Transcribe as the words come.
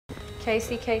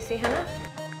Kasey, Hannah.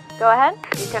 Go ahead.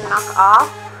 You can knock off.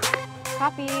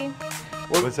 Copy.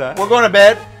 What's that? We're going to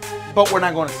bed, but we're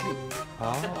not going to sleep.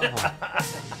 Oh.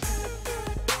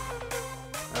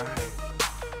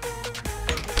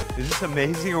 Is this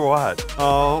amazing or what?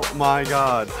 Oh my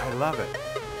God, I love it.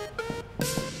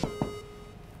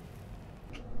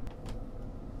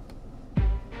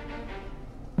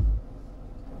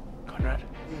 Conrad,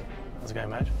 how's it going,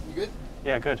 mate? You good?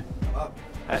 Yeah, good. Up.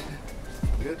 Hey.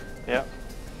 Good? Yeah.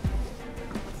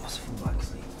 What's from black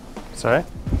sleep? Sorry?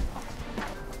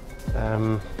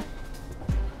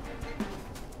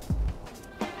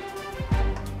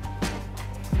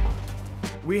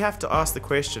 We have to ask the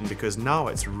question because now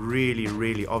it's really,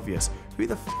 really obvious. Who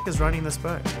the f is running this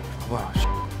boat? Wow,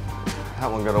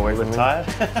 that one got away from me. Tired?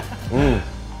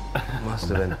 Must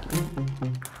have been.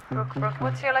 Brooke,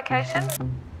 what's your location?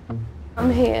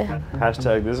 I'm here.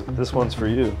 Hashtag this one's for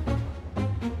you.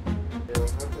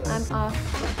 I'm off.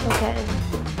 Okay.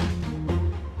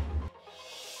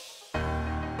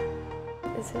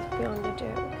 This is beyond a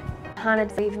joke.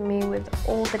 Hannah's leaving me with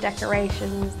all the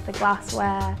decorations, the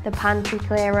glassware, the pantry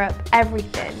clear up,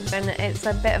 everything. And it's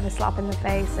a bit of a slap in the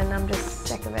face and I'm just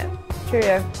sick of it.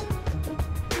 Cheerio.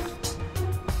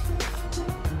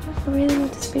 I really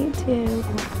need to speak to you.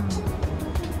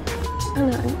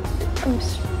 Hannah, I'm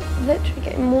literally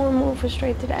getting more and more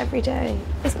frustrated every day.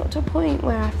 It's got to a point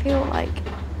where I feel like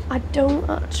I don't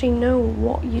actually know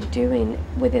what you're doing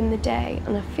within the day,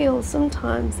 and I feel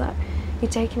sometimes that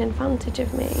you're taking advantage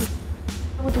of me.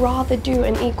 I would rather do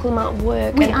an equal amount of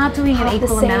work. We are doing an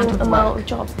equal amount of work.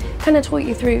 Jobs. Can I talk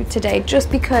you through today,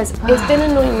 just because it's been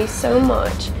annoying me so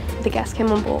much. The guests came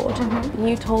on board, and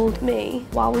you told me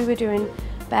while we were doing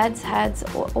beds, heads,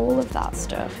 all of that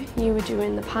stuff, you were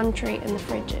doing the pantry and the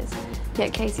fridges.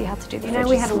 Yet Kasey had to do the fridges. You know,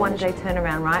 we had a one-day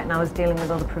turnaround, right? And I was dealing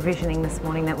with all the provisioning this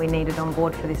morning that we needed on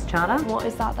board for this charter. What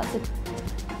is that? That's a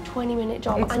 20-minute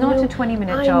job. It's not a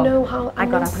 20-minute job. I know how. I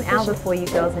got up an hour before you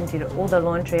girls and did all the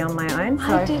laundry on my own. So.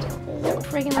 I did all the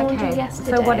friggin' laundry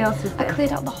yesterday. So what else is there? I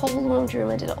cleared out the whole laundry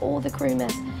room. I did all the crew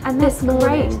mess. And that's this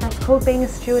morning. great. That's called being a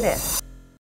stewardess.